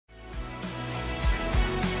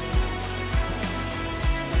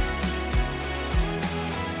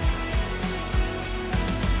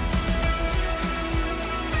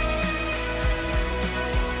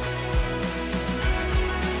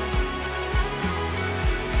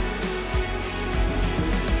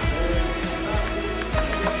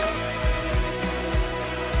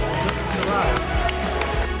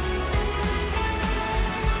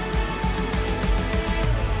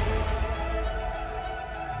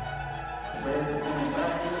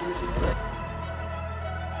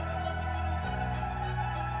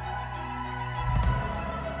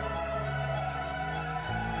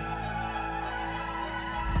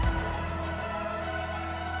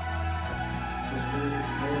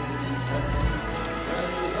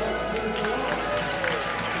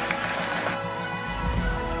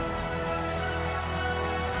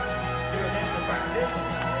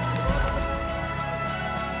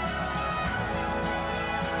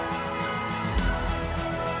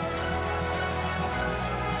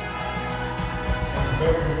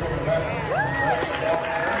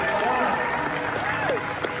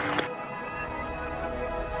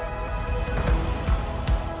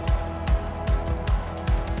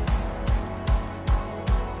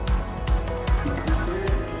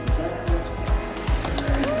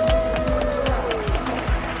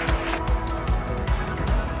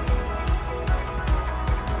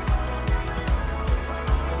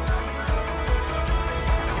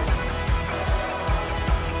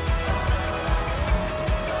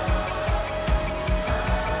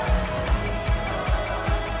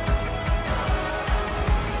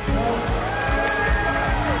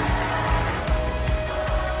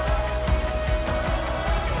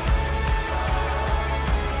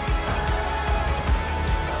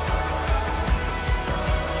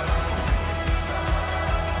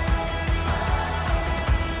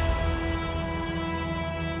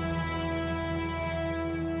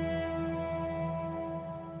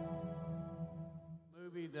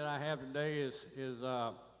That I have today is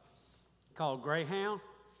called Greyhound.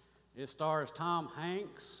 It stars Tom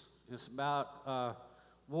Hanks. It's about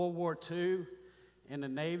World War II and the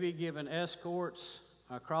Navy giving escorts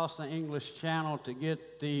across the English Channel to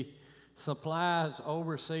get the supplies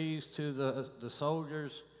overseas to the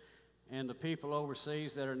soldiers and the people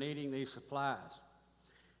overseas that are needing these supplies.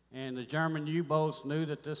 And the German U-boats knew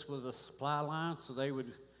that this was a supply line, so they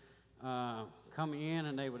would come in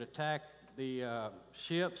and they would attack the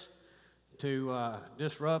ships to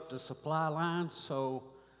disrupt the supply lines. So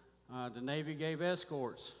the Navy gave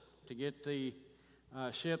escorts to get the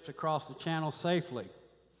ships across the channel safely.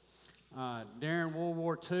 During World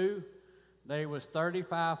War II, there was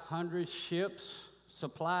 3,500 ships,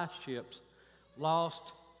 supply ships, lost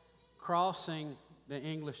crossing the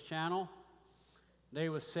English Channel.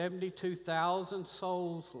 There was 72,000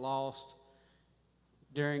 souls lost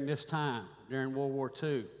during this time, during World War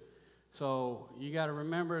II. So you got to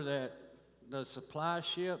remember that the supply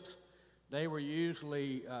ships, they were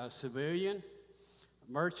usually civilian,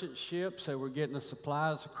 merchant ships that were getting the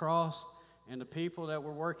supplies across, and the people that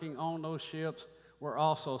were working on those ships were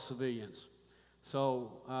also civilians.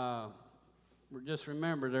 So just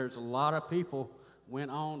remember, there's a lot of people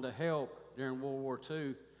went on to help during World War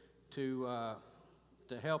II to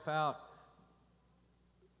help out,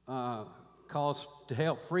 to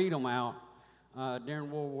help freedom out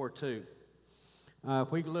during World War II.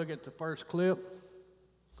 If we can look at the first clip.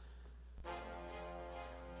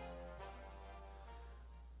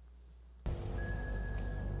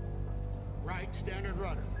 Right, standard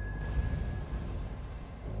rudder.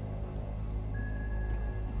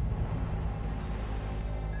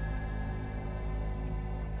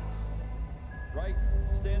 Right,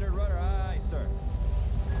 standard rudder, aye, sir.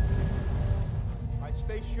 All right,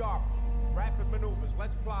 stay sharp. Rapid maneuvers,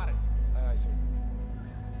 let's plot it. Aye, sir.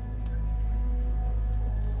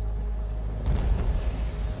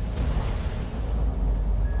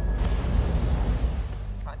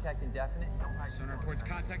 Contact indefinite. Sonar reports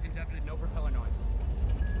contact indefinite, no propeller noise.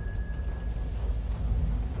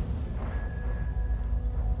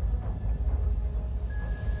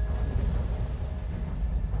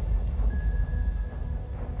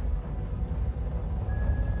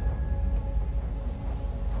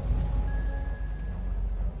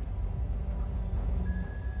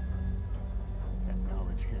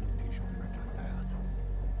 Acknowledge him, and he shall direct our path.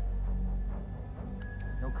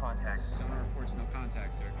 No contact. Sonar reports no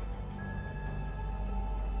contact, sir.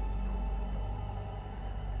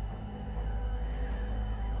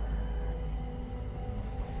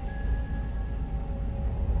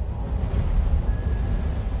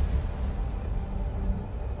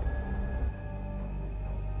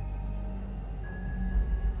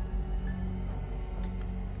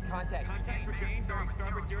 Contact. Contact regained, bearing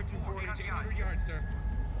starboard 024, reaching 800 yards, sir.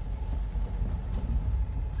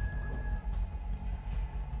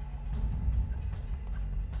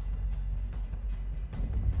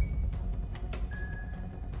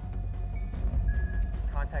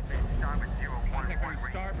 Contact bearing starboard 011. Contact bearing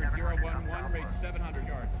starboard 011, range 700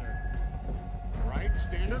 yards, sir. Right,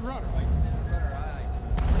 standard rudder. Right, standard rudder, aye, sir.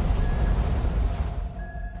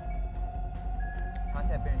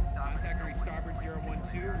 Contact bearing Contact bearing starboard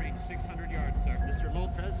 012, range 600 yards, sir. Mr.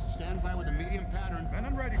 Lopez, stand by with a medium pattern. And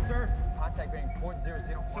I'm ready, sir. Contact bearing port 001.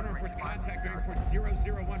 Center reports contact bearing port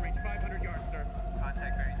 001, range 500 yards, sir.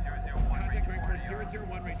 Contact bearing 001. Contact bearing port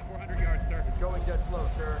 001, range 400 yards, sir. It's going dead slow,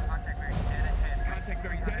 sir. Contact bearing dead ahead. Contact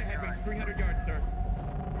bearing dead ahead, range 300 yards, sir.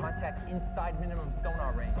 Contact inside minimum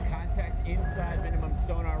sonar range. Contact inside minimum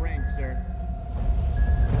sonar range, sir.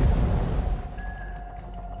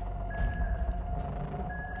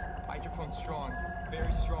 Hydrophone strong.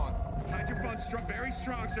 Very strong. Hydrophone very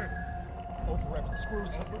strong, sir. Over-revving screws.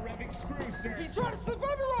 Over-revving screws, sir. He's trying to slip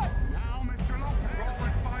under us! Now, Mr. Lopez. Roll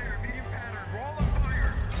and fire. Medium pattern. Roll and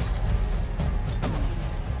fire.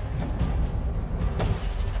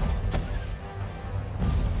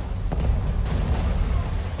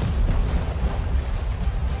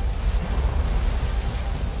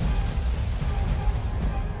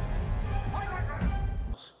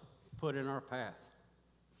 Put in our path.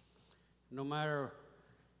 No matter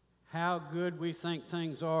how good we think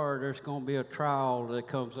things are, there's going to be a trial that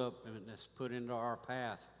comes up and that's put into our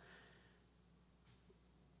path.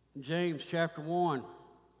 James chapter 1,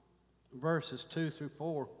 verses 2 through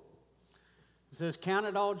 4. It says, "Count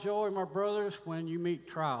it all joy, my brothers, when you meet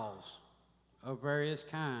trials of various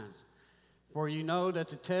kinds. For you know that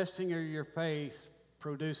the testing of your faith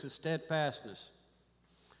produces steadfastness."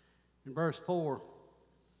 In verse 4,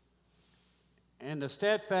 "And the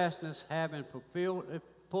steadfastness having fulfilled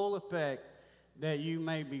full effect, that you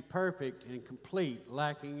may be perfect and complete,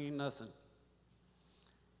 lacking in nothing."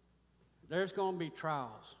 There's going to be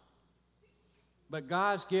trials. But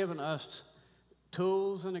God's given us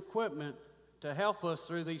tools and equipment to help us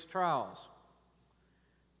through these trials.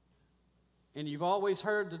 And you've always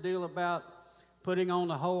heard the deal about putting on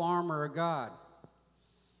the whole armor of God.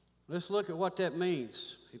 Let's look at what that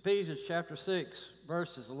means. Ephesians chapter 6,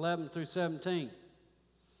 verses 11 through 17.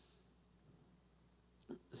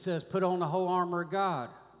 It says, "Put on the whole armor of God,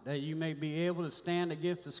 that you may be able to stand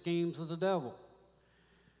against the schemes of the devil."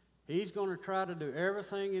 He's going to try to do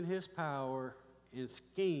everything in his power and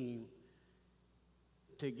scheme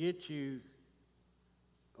to get you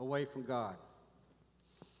away from God.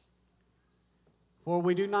 "For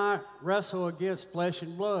we do not wrestle against flesh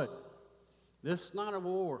and blood." This is not a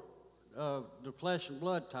war of the flesh and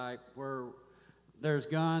blood type where there's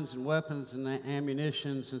guns and weapons and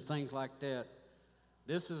ammunitions and things like that.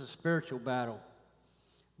 This is a spiritual battle.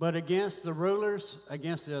 "But against the rulers,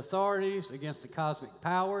 against the authorities, against the cosmic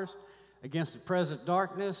powers, against the present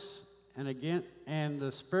darkness, and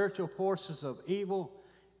the spiritual forces of evil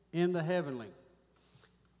in the heavenly."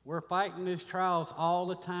 We're fighting these trials all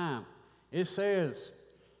the time. It says,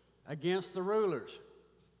 against the rulers,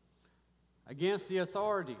 against the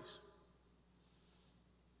authorities.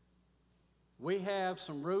 We have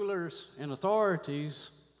some rulers and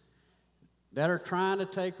authorities that are trying to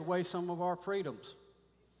take away some of our freedoms.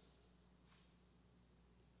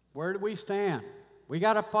 Where do we stand? We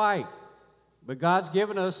got to fight, but God's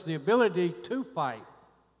given us the ability to fight.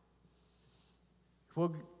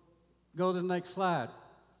 We'll go to the next slide.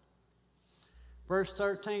 Verse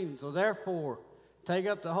 13, "So therefore, take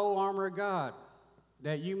up the whole armor of God,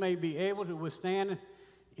 that you may be able to withstand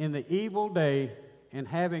in the evil day, and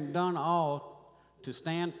having done all, to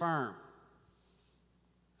stand firm."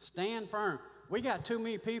 Stand firm. We got too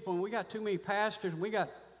many people, and we got too many pastors, and we got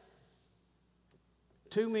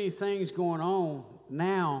too many things going on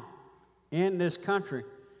now in this country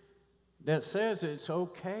that says it's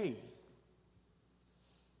okay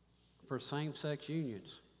for same-sex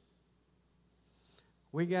unions.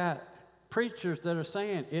 We got preachers that are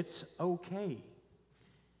saying it's okay.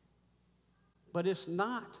 But it's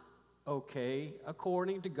not okay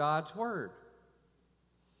according to God's Word.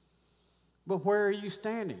 But where are you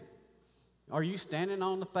standing? Are you standing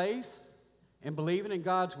on the faith and believing in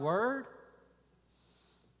God's Word?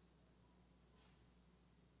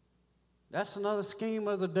 That's another scheme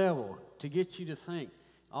of the devil to get you to think,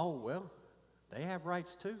 oh, well, they have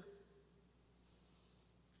rights too.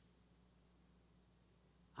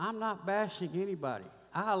 I'm not bashing anybody.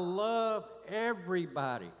 I love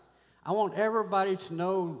everybody. I want everybody to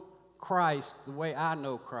know Christ the way I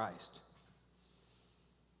know Christ.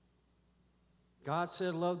 God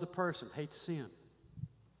said, love the person, hate sin.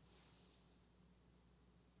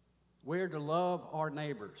 We're to love our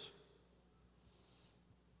neighbors.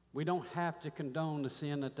 We don't have to condone the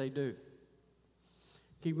sin that they do.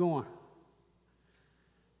 Keep going.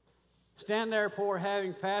 "Stand therefore,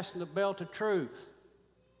 having fastened the belt of truth."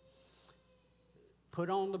 Put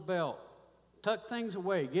on the belt. Tuck things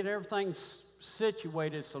away. Get everything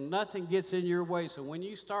situated so nothing gets in your way. So when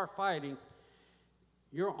you start fighting,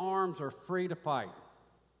 your arms are free to fight.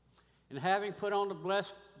 And having put on the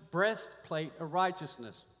breastplate of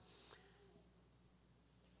righteousness.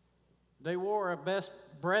 They wore a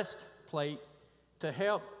breastplate to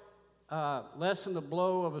help lessen the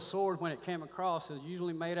blow of a sword when it came across. It's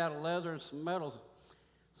usually made out of leather and some metals.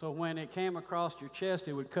 So when it came across your chest,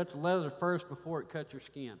 it would cut the leather first before it cut your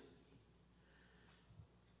skin.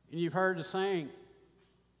 And you've heard the saying,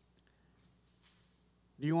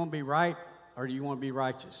 do you want to be right or do you want to be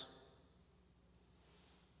righteous?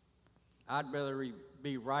 I'd rather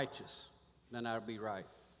be righteous than I'd be right.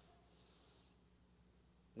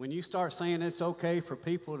 When you start saying it's okay for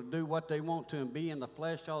people to do what they want to and be in the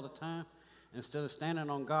flesh all the time instead of standing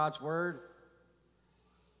on God's word,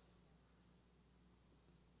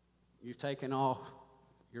 you've taken off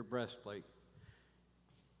your breastplate.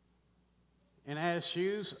 And as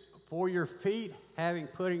shoes for your feet, having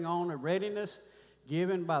putting on a readiness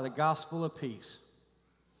given by the gospel of peace.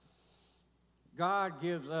 God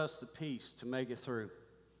gives us the peace to make it through.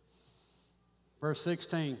 Verse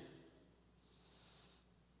 16.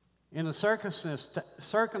 In the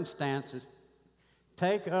circumstances,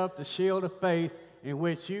 take up the shield of faith in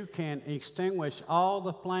which you can extinguish all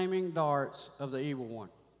the flaming darts of the evil one.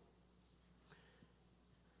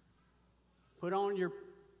 Put on your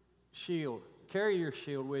shield. Carry your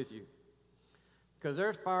shield with you. Because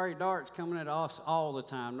there's fiery darts coming at us all the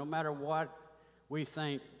time. No matter what we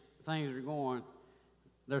think things are going,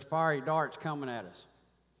 there's fiery darts coming at us.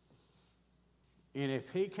 And if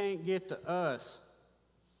he can't get to us,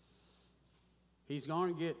 he's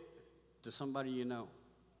going to get to somebody you know.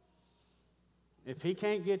 If he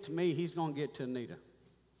can't get to me, he's going to get to Anita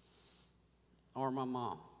or my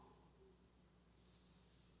mom.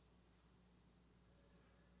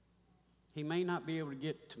 He may not be able to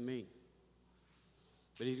get to me,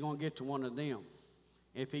 but he's going to get to one of them.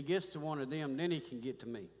 If he gets to one of them, then he can get to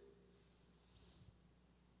me.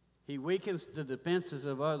 He weakens the defenses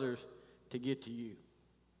of others to get to you.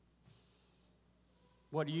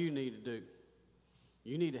 What do you need to do?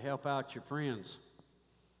 You need to help out your friends.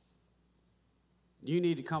 You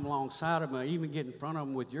need to come alongside of them, even get in front of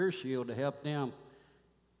them with your shield to help them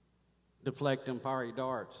deflect them fiery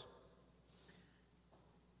darts.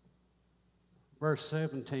 Verse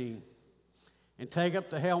 17. And take up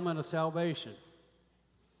the helmet of salvation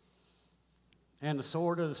and the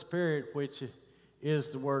sword of the Spirit, which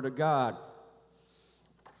is the Word of God.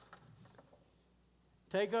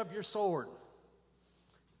 Take up your sword.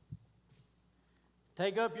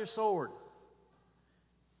 Take up your sword.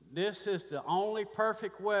 This is the only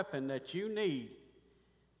perfect weapon that you need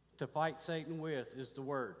to fight Satan with, is the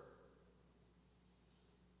Word.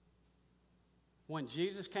 When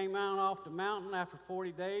Jesus came out off the mountain after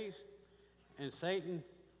 40 days and Satan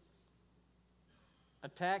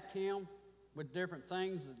attacked him with different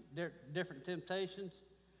things, different temptations,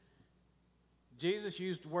 Jesus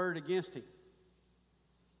used the Word against him.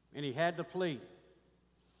 And he had to flee.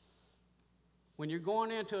 When you're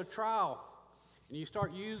going into a trial and you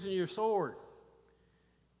start using your sword,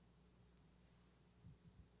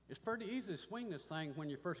 it's pretty easy to swing this thing when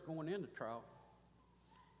you're first going into trial.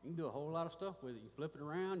 You can do a whole lot of stuff with it. You can flip it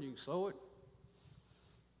around, you can sew it.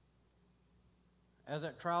 As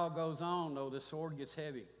that trial goes on, though, this sword gets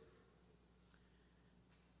heavy.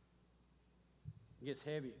 It gets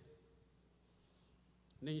heavy.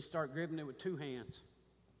 And then you start gripping it with two hands.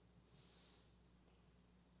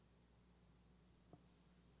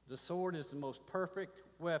 The sword is the most perfect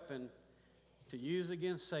weapon to use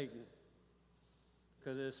against Satan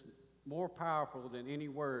because it's more powerful than any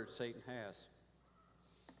word Satan has.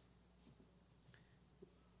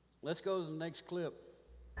 Let's go to the next clip.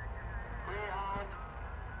 Greyhound,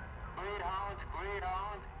 Greyhound,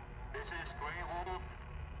 Greyhound, this is GREYHOUND.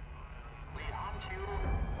 We hunt you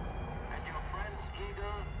and your friends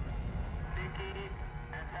Eagle, Dickie,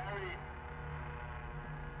 and Harry.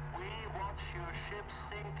 We watch your ship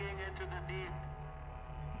sinking into the deep.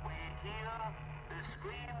 We hear the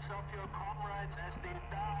screams of your comrades as they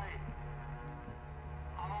die.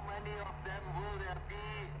 How many of them will there be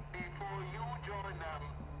before you join them?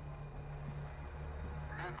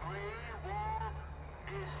 The Grey Wolf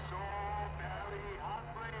is so very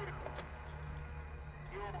hungry.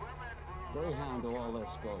 Your women will... Greyhound to all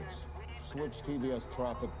this, folks. Switch TBS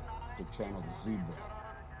traffic to channel Zebra.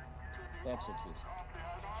 Execute.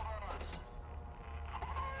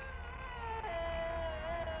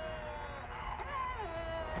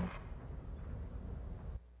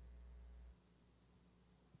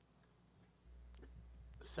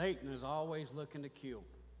 Satan is always looking to kill.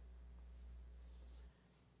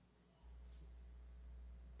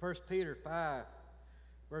 1 Peter 5,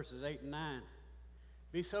 verses 8 and 9.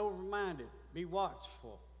 Be sober-minded, be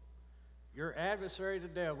watchful. Your adversary, the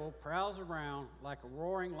devil, prowls around like a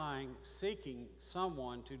roaring lion seeking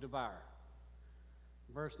someone to devour.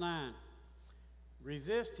 Verse 9,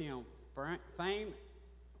 resist him,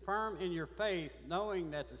 firm in your faith,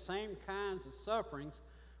 knowing that the same kinds of sufferings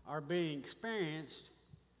are being experienced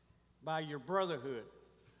by your brotherhood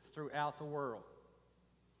throughout the world.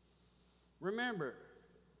 Remember,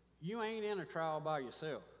 you ain't in a trial by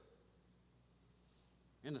yourself.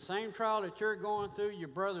 In the same trial that you're going through, your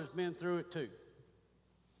brother's been through it too.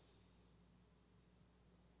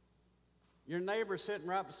 Your neighbor sitting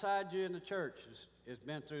right beside you in the church has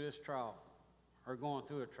been through this trial or going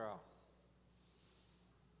through a trial.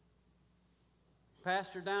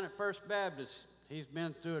 Pastor down at First Baptist, he's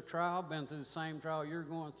been through a trial, been through the same trial you're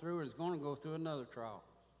going through, or is going to go through another trial.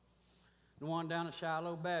 The one down at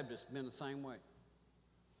Shiloh Baptist has been the same way.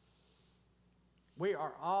 We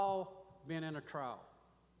are all been in a trial.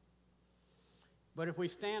 But if we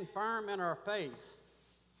stand firm in our faith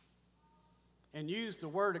and use the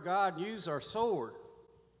Word of God, use our sword,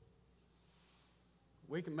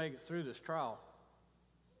 we can make it through this trial.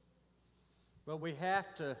 But we have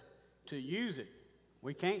to use it.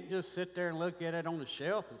 We can't just sit there and look at it on the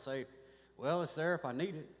shelf and say, well, it's there if I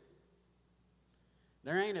need it.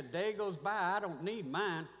 There ain't a day goes by I don't need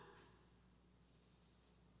mine.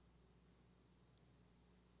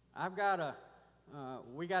 I've got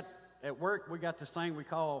at work, we got this thing we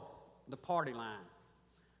call the party line.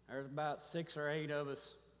 There's about 6 or 8 of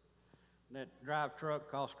us that drive truck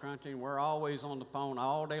across the country, and we're always on the phone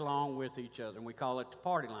all day long with each other, and we call it the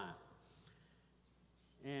party line.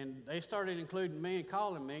 And they started including me and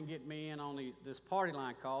calling me and getting me in on this party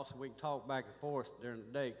line call so we can talk back and forth during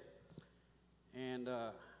the day. And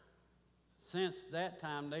since that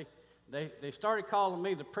time, they started calling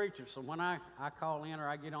me the preacher. So when I call in or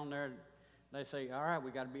I get on there, they say, all right,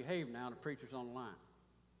 we got to behave now. The preacher's on the line.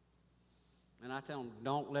 And I tell them,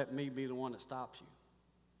 don't let me be the one that stops you.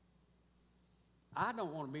 I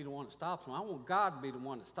don't want to be the one that stops them. I want God to be the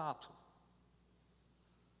one that stops them.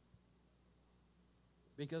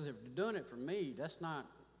 Because if they're doing it for me, that's not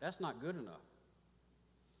good enough.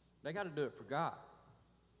 They got to do it for God.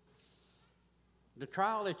 The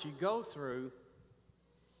trial that you go through,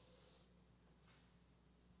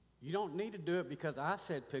 you don't need to do it because I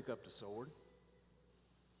said pick up the sword.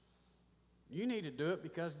 You need to do it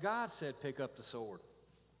because God said pick up the sword.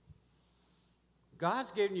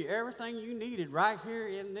 God's given you everything you needed right here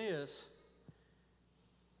in this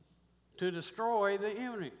to destroy the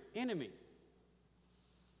enemy.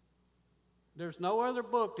 There's no other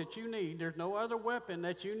book that you need. There's no other weapon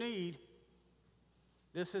that you need.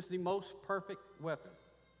 This is the most perfect weapon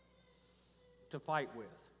to fight with.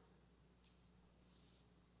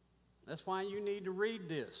 That's why you need to read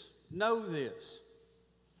this, know this,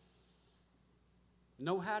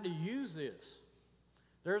 know how to use this.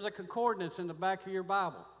 There's a concordance in the back of your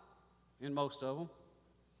Bible, in most of them.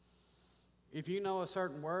 If you know a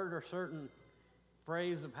certain word or certain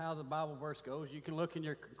phrase of how the Bible verse goes, you can look in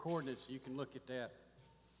your concordance, you can look at that.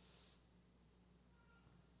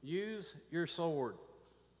 Use your sword.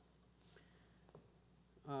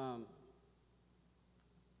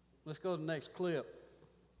 Let's go to the next clip.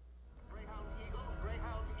 Greyhound Eagle,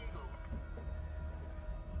 Greyhound Eagle.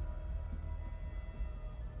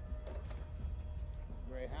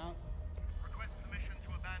 Greyhound? Request permission to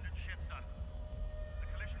abandon ship, sir. The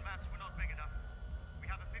collision maps were not big enough. We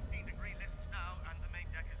have a 15-degree list now, and the main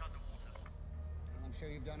deck is underwater. Well, I'm sure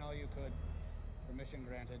you've done all you could. Permission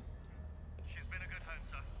granted. She's been a good home,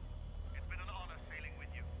 sir. It's been an honor sailing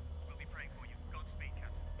with you. We'll be praying for you. Godspeed,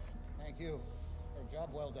 Captain. Thank you. Your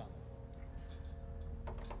job well done.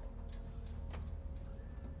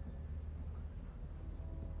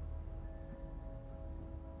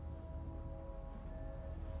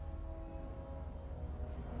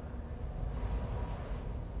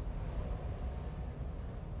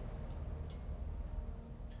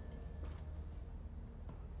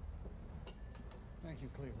 Thank you,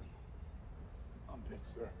 Cleveland. I'm Pete,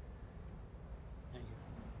 sir. Thank you.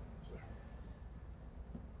 Sir.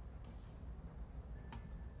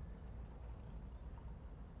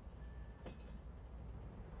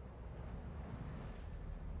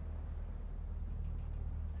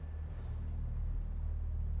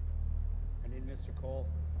 I need Mr. Cole.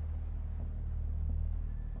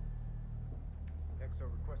 XO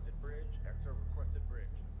requested bridge. XO requested bridge.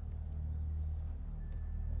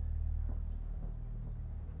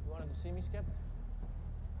 You wanted to see me, Skip?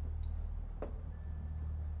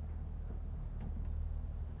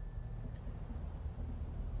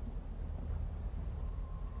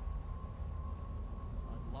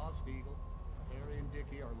 I've lost Eagle. Harry and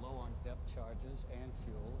Dickie are low on depth charges, and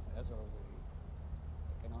fuel, as are we.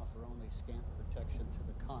 They can offer only scant protection to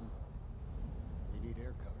the convoy. We need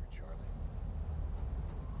air cover, Charlie.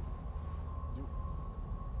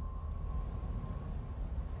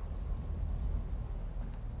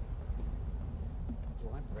 Do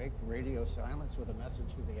I break radio silence with a message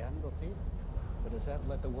to the Admiralty? Or does that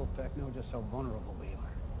let the Wolfpack know just how vulnerable we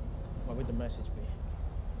are? What would the message be?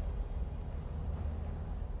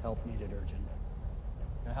 Help needed urgent.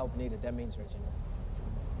 Now, help needed, that means urgent.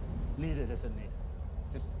 Needed isn't needed.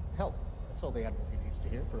 Just help. That's all the Admiralty needs to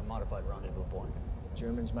hear for a modified rendezvous point.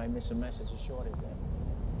 Germans might miss a message as short as that.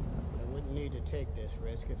 I wouldn't need to take this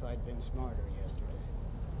risk if I'd been smarter yesterday.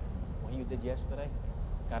 What you did yesterday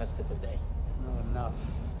got us to today. It's not enough,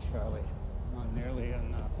 Charlie. Not nearly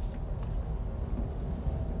enough.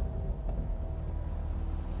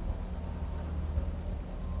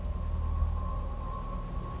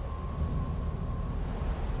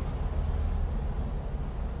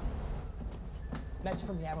 Message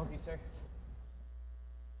from the Admiralty, sir.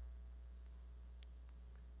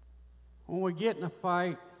 When we get in a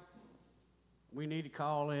fight, we need to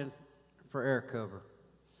call in for air cover.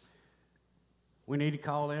 We need to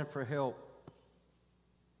call in for help.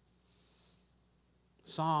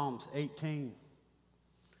 Psalms 18,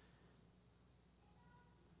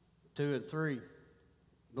 2 and 3.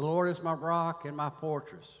 The Lord is my rock and my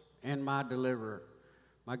fortress and my deliverer,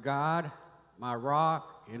 my God, my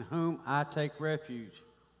rock, in whom I take refuge.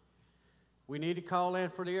 We need to call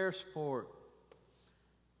in for the air support.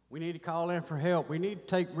 We need to call in for help. We need to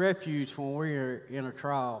take refuge when we're in a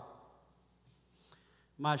trial.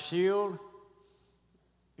 My shield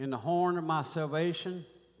and the horn of my salvation,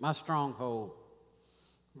 my stronghold.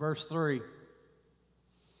 Verse 3.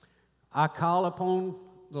 I call upon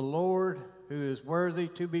the Lord who is worthy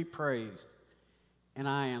to be praised, and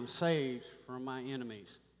I am saved from my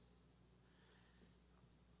enemies.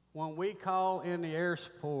 When we call in the air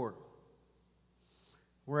support,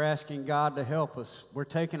 we're asking God to help us. We're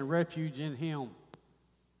taking refuge in Him.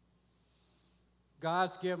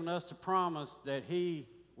 God's given us the promise that He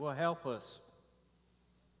will help us.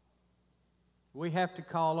 We have to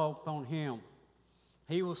call upon Him.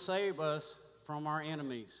 He will save us from our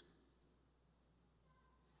enemies.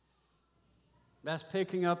 That's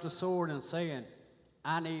picking up the sword and saying,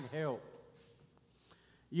 I need help.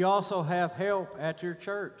 You also have help at your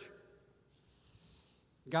church.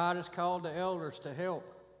 God has called the elders to help.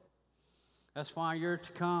 That's why you're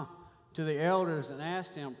to come to the elders and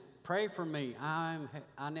ask them, pray for me. I'm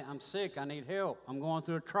sick. I need help. I'm going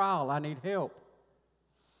through a trial. I need help.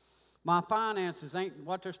 My finances ain't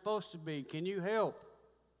what they're supposed to be. Can you help?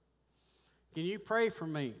 Can you pray for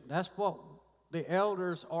me? That's what the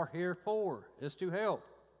elders are here for, is to help.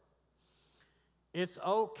 It's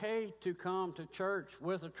okay to come to church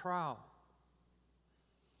with a trial.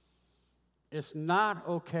 It's not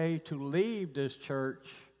okay to leave this church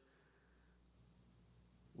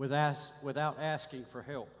without asking for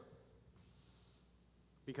help.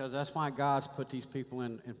 Because that's why God's put these people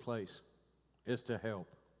in place, is to help.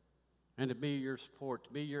 And to be your support, to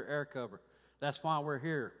be your air cover. That's why we're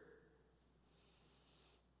here.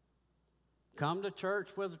 Come to church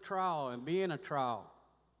with a trial and be in a trial.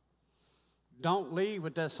 Don't leave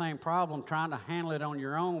with that same problem trying to handle it on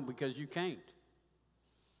your own, because you can't.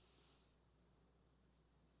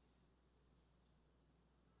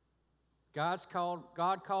 God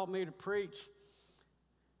called me to preach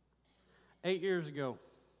 8 years ago.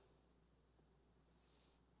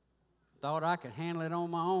 Thought I could handle it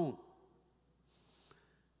on my own.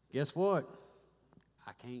 Guess what?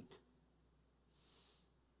 I can't.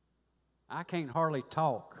 I can't hardly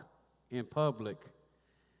talk in public.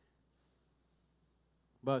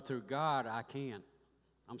 But through God, I can.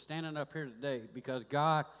 I'm standing up here today because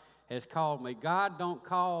God has called me. God don't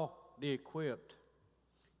call the equipped.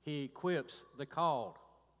 He equips the called.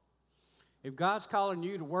 If God's calling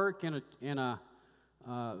you to work in a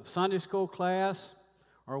Sunday school class,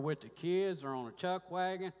 or with the kids, or on a chuck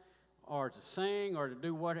wagon, or to sing, or to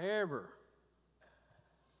do whatever,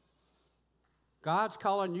 God's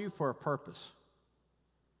calling you for a purpose.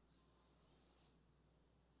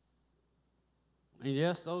 And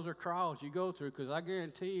yes, those are trials you go through, because I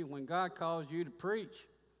guarantee you, when God calls you to preach,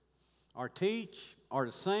 or teach, or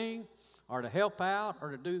to sing, or to help out,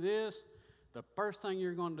 or to do this, the first thing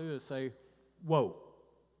you're going to do is say, whoa,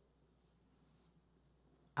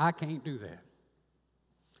 I can't do that.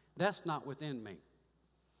 That's not within me.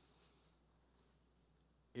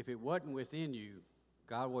 If it wasn't within you,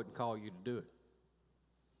 God wouldn't call you to do it.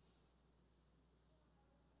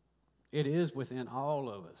 It is within all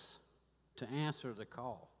of us to answer the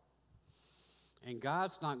call. And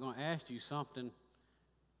God's not going to ask you something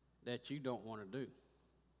that you don't want to do.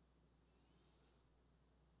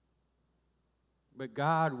 But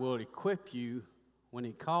God will equip you when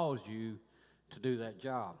He calls you to do that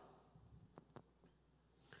job.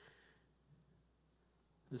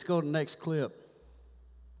 Let's go to the next clip.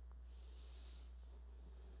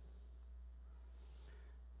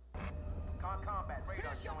 Combat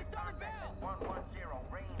radar showing contact at 110,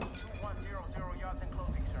 range 2100 yards and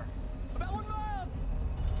closing, sir. About 1 mile!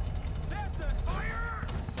 There, sir! Fire!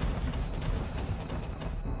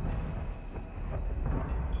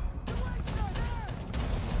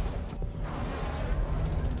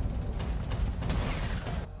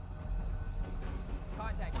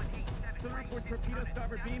 Contact 187. Center reports torpedo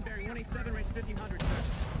starboard beam bearing 187, range 1500, sir.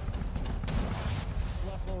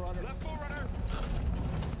 Left full rudder. Left full rudder.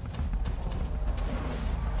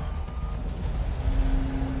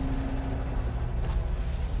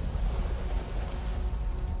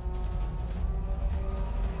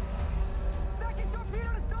 Second torpedo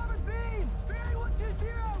to starboard beam! Bearing 120,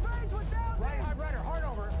 range 1000! Right high rudder, hard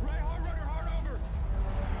over. Right hard rudder, hard over.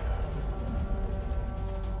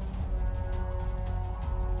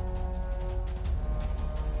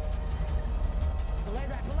 Belay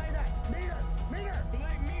that, belay that. Meter, meter.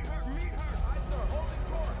 Belay, meet her, meet her. Aye, sir. Holding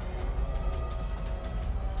course.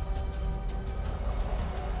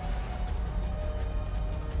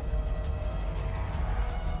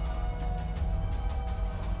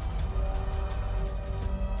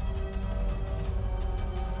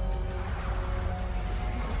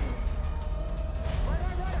 Right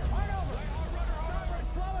high rudder, hard over. Right hard rudder, hard over.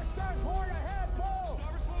 Slower start, port ahead, full.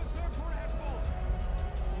 Starboard slow, start, port ahead full.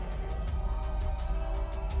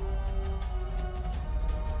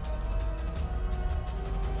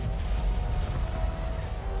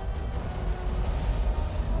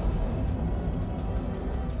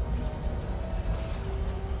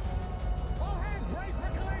 All hands, brace for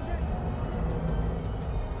collision.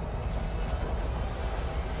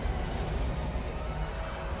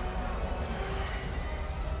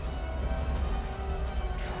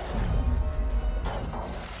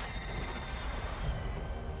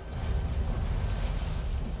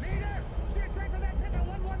 Meter, steer straight for that tip at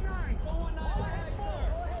 119. 119, All aye, hands full.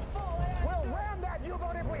 sir. Go ahead, full. We'll ram that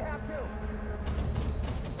U-boat if we have to.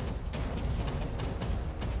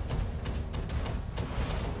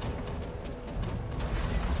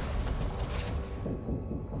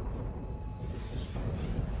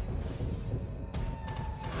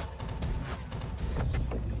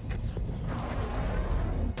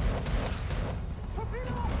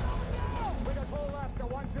 Torpedo up, going down! Bring us full left to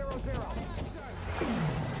 100.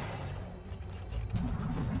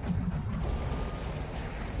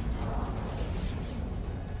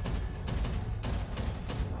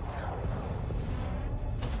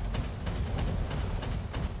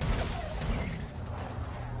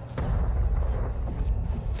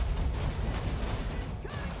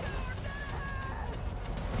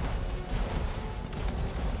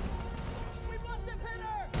 We must have hit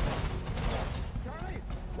her! Charlie,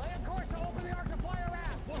 lay a course to open the arc supply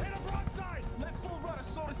around. We'll hit her broadside. Left full rudder,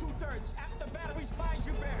 slow to 2/3. After batteries, finds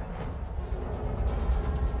you bear.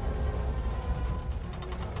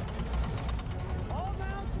 All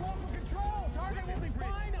mounts, local control. Target will be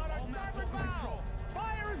fine on our starboard bow.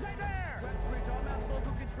 Fire as they bear. West bridge, all mass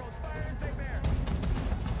local controls. Fire as they bear.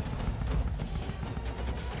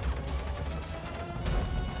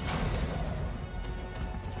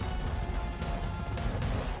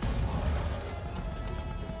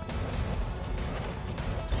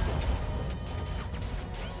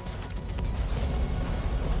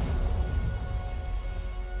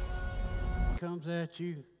 Comes at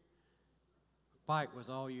you, fight with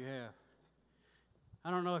all you have.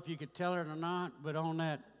 I don't know if you could tell it or not, but on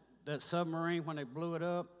that submarine when they blew it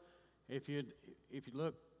up, if you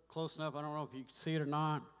look close enough, I don't know if you could see it or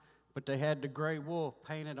not, but they had the gray wolf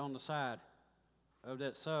painted on the side of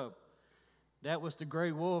that sub. That was the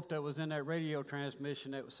gray wolf that was in that radio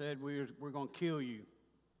transmission that said we're going to kill you.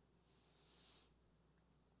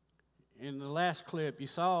 In the last clip, you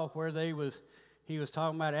saw where he was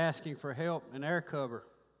talking about asking for help and air cover.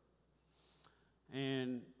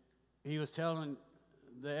 And he was telling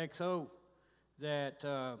the XO that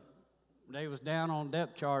they was down on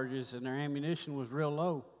depth charges and their ammunition was real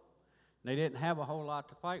low. They didn't have a whole lot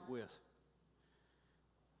to fight with.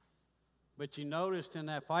 But you noticed in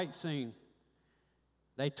that fight scene,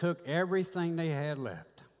 they took everything they had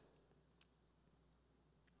left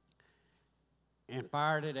and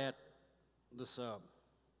fired it at the sub.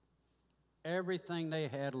 Everything they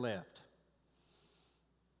had left.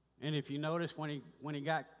 And if you notice, when he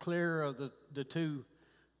got clear of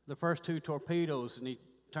the first two torpedoes, and he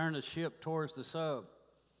turned the ship towards the sub,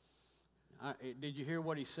 Did you hear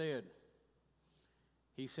what he said?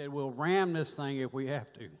 He said, we'll ram this thing if we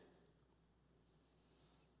have to.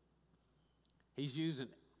 He's using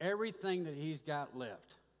everything that he's got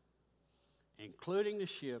left, including the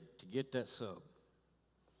ship, to get that sub.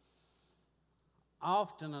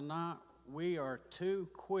 Often or not, we are too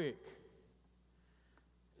quick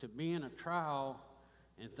to be in a trial,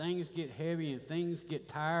 and things get heavy and things get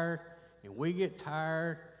tired, and we get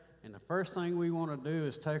tired, and the first thing we want to do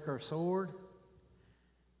is take our sword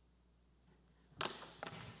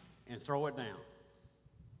and throw it down.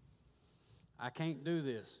 I can't do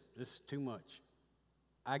this. This is too much.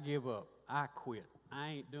 I give up. I quit. I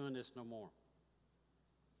ain't doing this no more.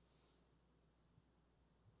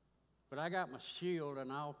 But I got my shield,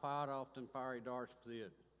 and I'll fight off them fiery darts with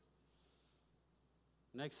it.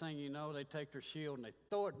 Next thing you know, they take their shield and they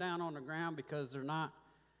throw it down on the ground because they're not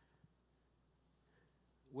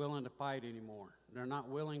willing to fight anymore. They're not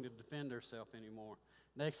willing to defend themselves anymore.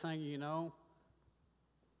 Next thing you know,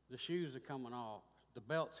 the shoes are coming off, the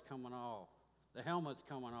belt's coming off, the helmet's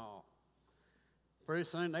coming off. Pretty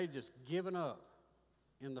soon, they just giving up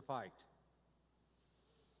in the fight.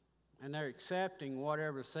 And they're accepting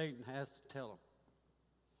whatever Satan has to tell them.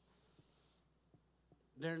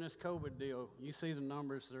 During this COVID deal, you see the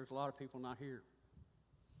numbers, there's a lot of people not here.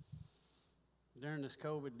 During this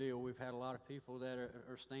COVID deal, we've had a lot of people that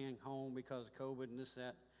are staying home because of COVID and this,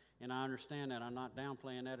 that, and I understand that. I'm not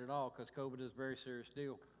downplaying that at all because COVID is a very serious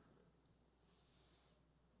deal.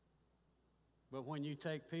 But when you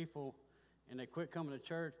take people and they quit coming to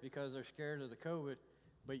church because they're scared of the COVID,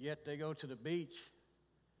 but yet they go to the beach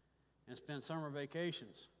and spend summer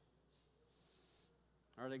vacations,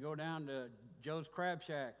 or they go down to Joe's Crab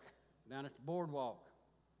Shack down at the boardwalk.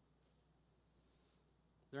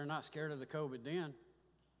 They're not scared of the COVID then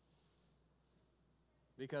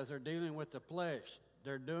because they're dealing with the flesh.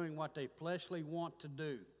 They're doing what they fleshly want to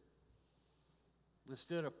do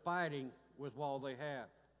instead of fighting with all they have.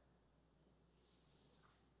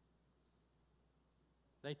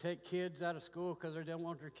 They take kids out of school because they don't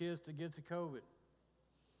want their kids to get the COVID.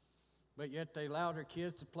 But yet they allow their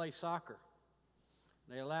kids to play soccer.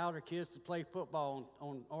 They allow their kids to play football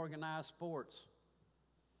on organized sports.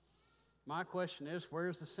 My question is,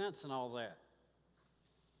 where's the sense in all that?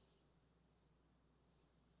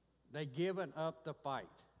 They've given up the fight.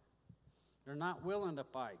 They're not willing to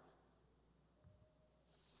fight.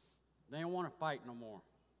 They don't want to fight no more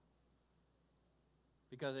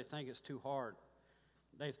because they think it's too hard.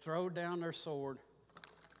 They throw down their sword,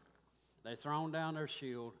 they've thrown down their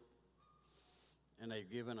shield, and they've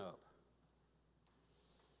given up.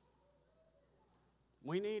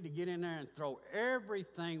 We need to get in there and throw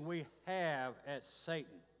everything we have at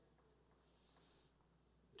Satan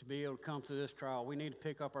to be able to come through this trial. We need to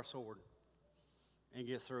pick up our sword and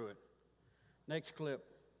get through it. Next clip.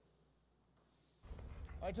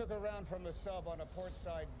 I took a round from the sub on a port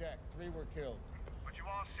side deck. 3 were killed. But you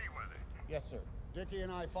are seaworthy? Yes, sir. Dickie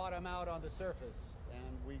and I fought him out on the surface,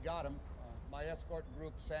 and we got him. My escort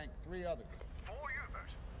group sank 3 others. 4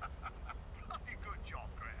 U-boats? Bloody good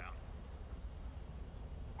job, Greyhound.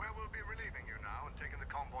 Where we'll be relieving you now and taking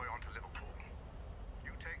the convoy on to Liverpool.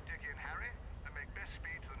 You take Dickie and Harry and make best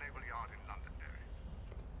speed to the Naval Yard in Londonderry.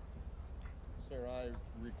 Sir, I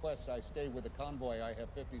request I stay with the convoy. I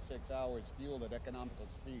have 56 hours fuel at economical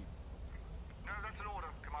speed. No, that's an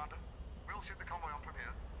order, Commander. We'll ship the convoy on from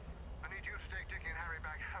here. I need you to take Dickie and Harry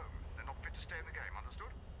back home. They're not fit to stay in the game, understood?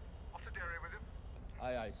 Off to Derry with you.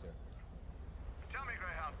 Aye, aye, sir. Tell me,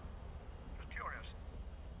 Greyhound, just curious,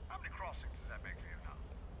 how many crossings does that make for you now?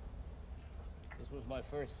 This was my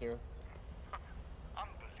first, sir.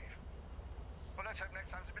 Unbelievable. Well, let's hope next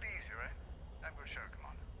time's a bit easier, eh? That will show,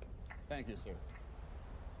 Commander. Thank you, sir.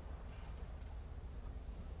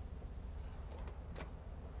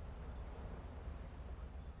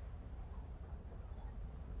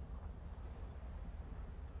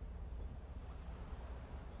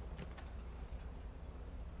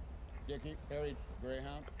 Dickie, Harry,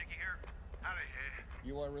 Greyhound. Dickie here. Harry here.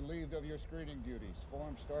 You are relieved of your screening duties.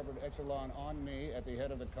 Form starboard echelon on me at the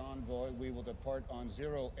head of the convoy. We will depart on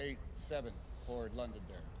 087 for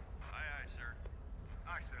Londonderry. Aye, aye, sir.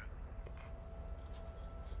 Aye, sir.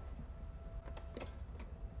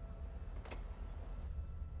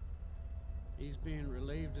 He's being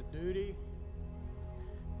relieved of duty.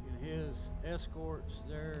 And his escorts,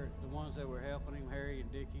 they're the ones that were helping him, Harry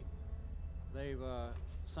and Dickie. They've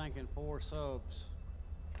sank 4 subs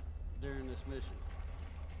during this mission.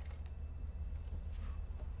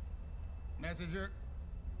 Messenger.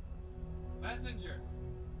 Messenger.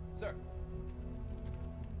 Sir.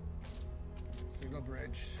 Signal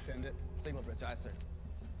bridge, send it. Signal bridge, aye, sir.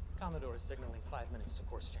 Commodore is signaling 5 minutes to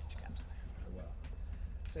course change, Captain. Very well.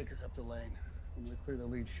 Take us up the lane. When we clear the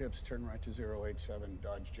lead ships, turn right to 087,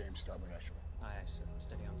 Dodge James, starboard echelon. Aye, aye, sir.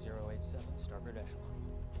 Steady on 087, starboard echelon.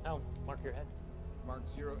 Helm, mark your head. Mark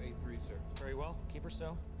 083, sir. Very well. Keep her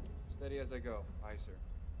so. Steady as I go. Aye, sir.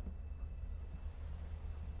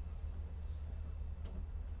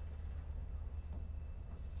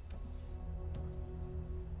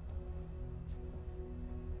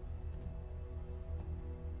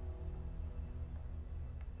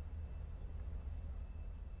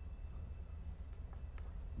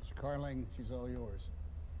 Mr. Carling, she's all yours.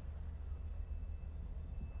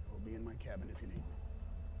 I will be in my cabin if you need me.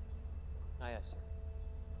 Aye, aye, sir.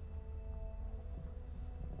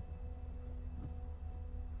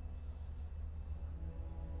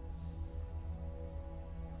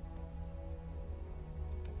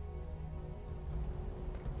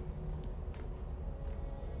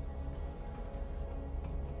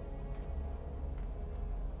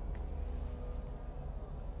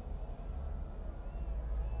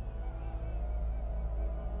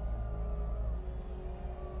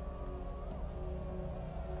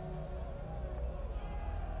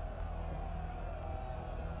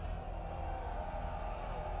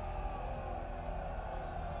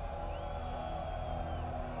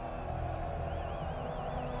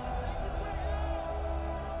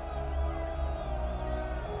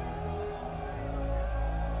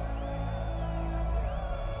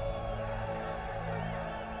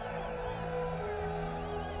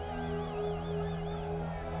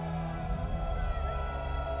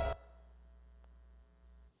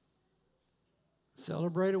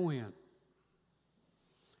 Celebrate a win.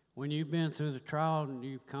 When you've been through the trial and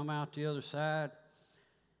you've come out the other side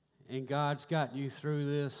and God's got you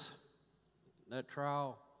through that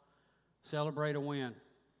trial, celebrate a win.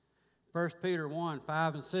 1 Peter 1,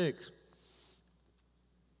 5 and 6.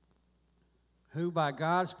 Who by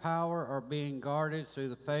God's power are being guarded through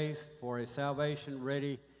the faith for a salvation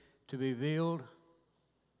ready to be revealed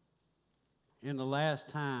in the last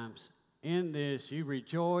times. In this you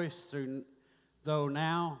rejoice though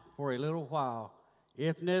now for a little while,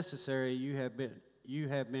 if necessary, you have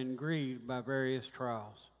been grieved by various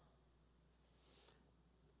trials.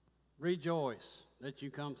 Rejoice that you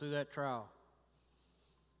come through that trial.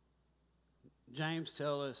 James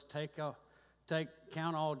tells us,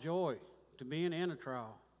 count all joy to being in a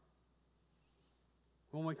trial.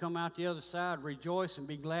 When we come out the other side, rejoice and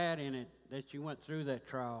be glad in it that you went through that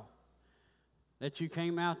trial, that you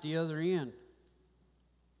came out the other end.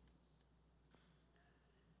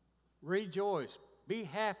 Rejoice. Be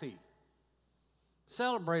happy.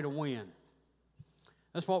 Celebrate a win.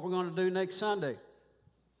 That's what we're going to do next Sunday.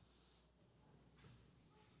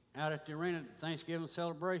 Out at the arena, Thanksgiving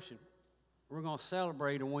celebration. We're going to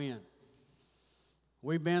celebrate a win.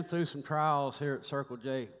 We've been through some trials here at Circle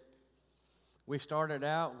J. We started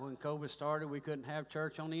out, when COVID started, we couldn't have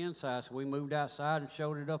church on the inside, so we moved outside and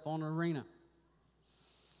showed it up on the arena.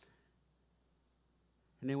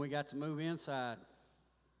 And then we got to move inside.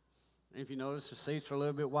 And if you notice, the seats are a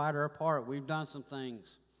little bit wider apart. We've done some things.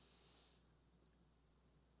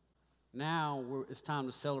 Now it's time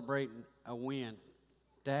to celebrate a win,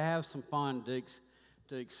 to have some fun,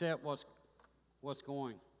 to accept what's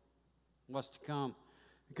to come,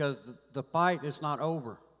 because the fight is not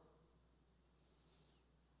over.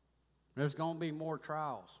 There's going to be more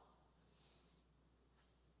trials.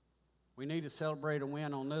 We need to celebrate a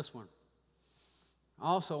win on this one.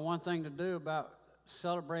 Also, one thing to do about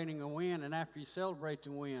celebrating a win, and after you celebrate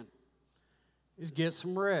the win, is get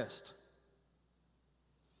some rest.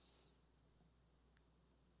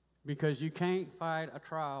 Because you can't fight a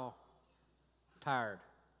trial tired.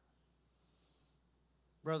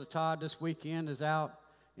 Brother Todd this weekend is out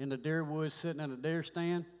in the deer woods sitting in a deer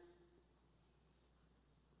stand.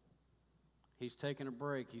 He's taking a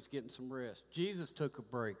break. He's getting some rest. Jesus took a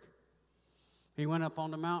break. He went up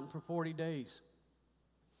on the mountain for 40 days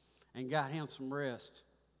and got him some rest.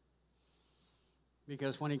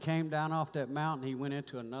 Because when he came down off that mountain, he went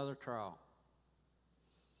into another trial.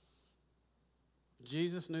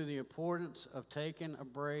 Jesus knew the importance of taking a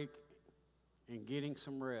break and getting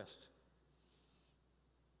some rest.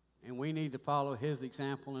 And we need to follow his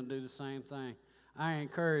example and do the same thing. I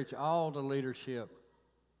encourage all the leadership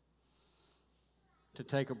to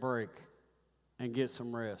take a break and get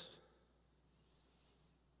some rest.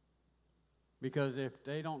 Because if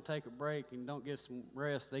they don't take a break and don't get some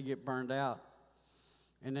rest, they get burned out.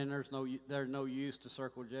 And then there's no use to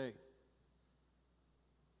Circle J.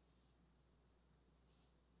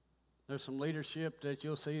 There's some leadership that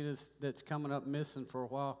you'll see that's coming up missing for a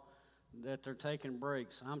while, that they're taking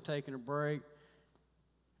breaks. I'm taking a break,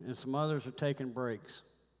 And some others are taking breaks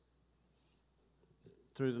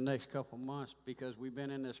through the next couple of months because we've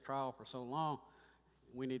been in this trial for so long,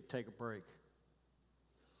 we need to take a break.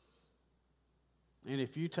 And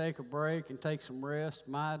if you take a break and take some rest,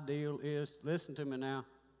 my deal is, listen to me now,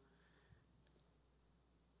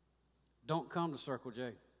 don't come to Circle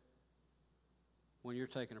J when you're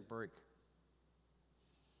taking a break.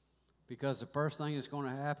 Because the first thing that's going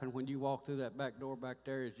to happen when you walk through that back door back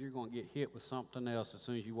there is you're going to get hit with something else as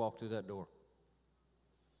soon as you walk through that door.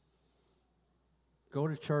 Go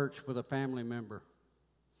to church with a family member.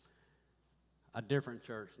 A different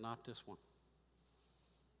church, not this one.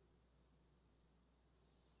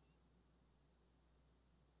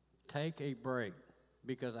 Take a break,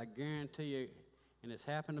 because I guarantee you, and it's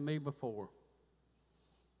happened to me before,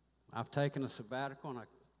 I've taken a sabbatical, and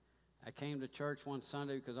I came to church one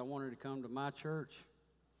Sunday because I wanted to come to my church,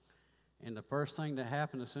 and the first thing that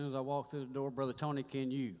happened as soon as I walked through the door, Brother Tony, can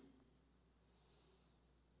you?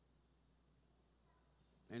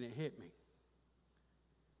 And it hit me.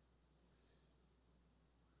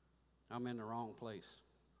 I'm in the wrong place.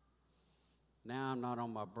 Now I'm not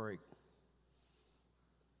on my break.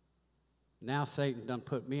 Now Satan done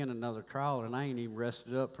put me in another trial, and I ain't even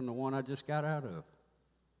rested up from the one I just got out of.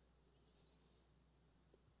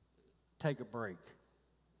 Take a break.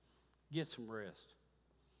 Get some rest.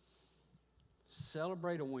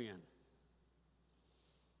 Celebrate a win.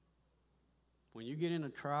 When you get in a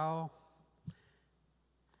trial,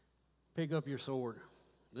 pick up your sword.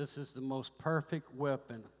 This is the most perfect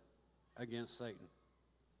weapon against Satan.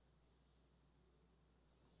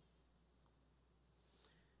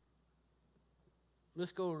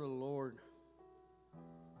 Let's go to the Lord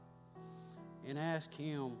and ask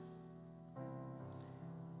Him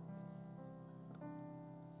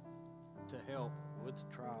to help with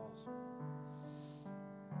the trials.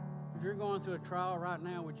 If you're going through a trial right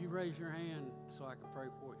now, would you raise your hand so I can pray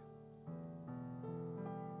for you?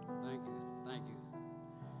 Thank you. Thank you.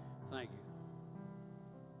 Thank you.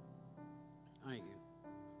 Thank you.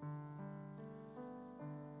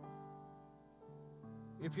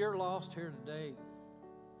 If you're lost here today,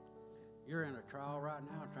 you're in a trial right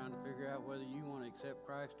now trying to figure out whether you want to accept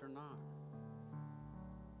Christ or not.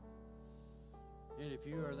 And if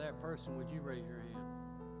you are that person, would you raise your hand?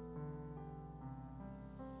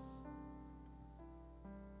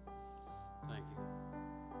 Thank you.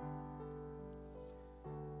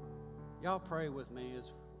 Y'all pray with me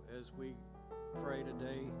as we pray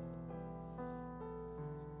today.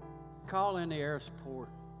 Call in the air support.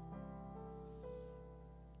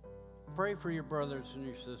 Pray for your brothers and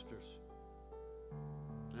your sisters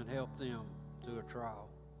and help them through a trial.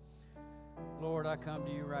 Lord, I come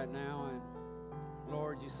to you right now, and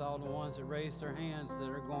Lord, you saw the ones that raised their hands that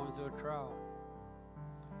are going through a trial.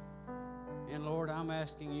 And Lord, I'm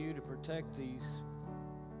asking you to protect these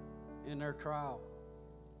in their trial.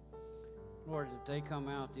 Lord, that they come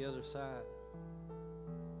out the other side.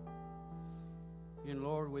 And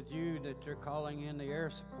Lord, with you, that they're calling in the air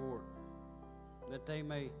support, that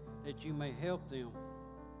you may help them.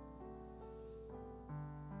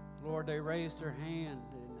 Lord, they raised their hand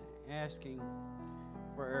and asking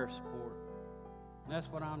for air support. And that's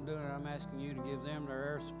what I'm doing. I'm asking you to give them their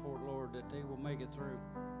air support, Lord, that they will make it through.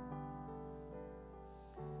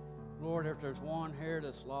 Lord, if there's one here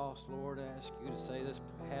that's lost, Lord, I ask you to say this,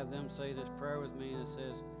 have them say this prayer with me, and it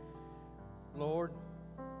says, Lord,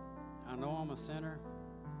 I know I'm a sinner,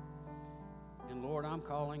 and Lord, I'm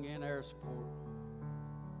calling in air support.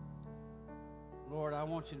 Lord, I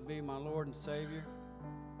want you to be my Lord and Savior.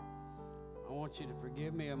 I want you to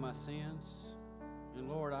forgive me of my sins. And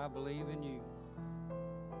Lord, I believe in you.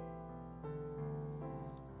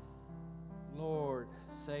 Lord,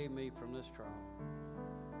 save me from this trial.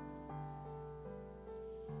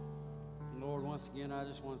 And Lord, once again, I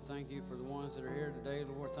just want to thank you for the ones that are here today.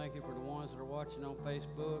 Lord, thank you for the ones that are watching on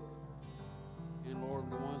Facebook. And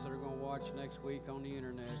Lord, the ones that are going to watch next week on the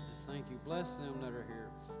internet. Just thank you. Bless them that are here.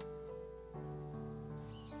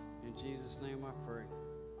 In Jesus' name I pray.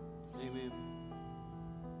 Amen.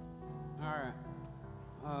 All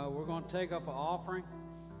right. We're going to take up an offering.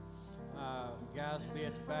 You guys will be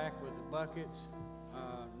at the back with the buckets.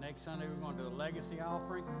 Next Sunday, we're going to do a legacy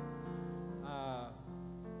offering.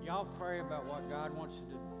 Y'all pray about what God wants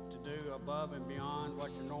you to do above and beyond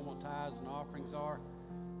what your normal tithes and offerings are.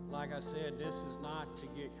 Like I said, this is not to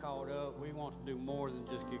get caught up. We want to do more than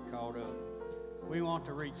just get caught up. We want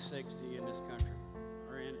to reach 60 in this country,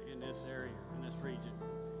 or in this area, in this region.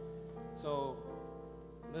 So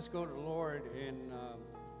let's go to the Lord and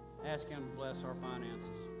ask Him to bless our finances.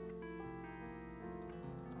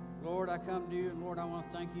 Lord, I come to you, and Lord, I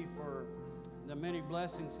want to thank you for the many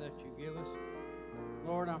blessings that you give us.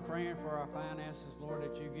 Lord, I'm praying for our finances, Lord,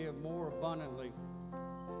 that you give more abundantly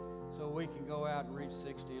so we can go out and reach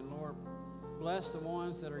 60. And Lord, bless the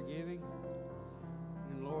ones that are giving.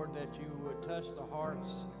 And Lord, that you would touch the hearts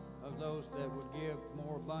of those that would give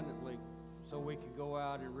more abundantly so we could go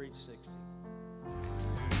out and reach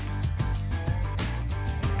 60.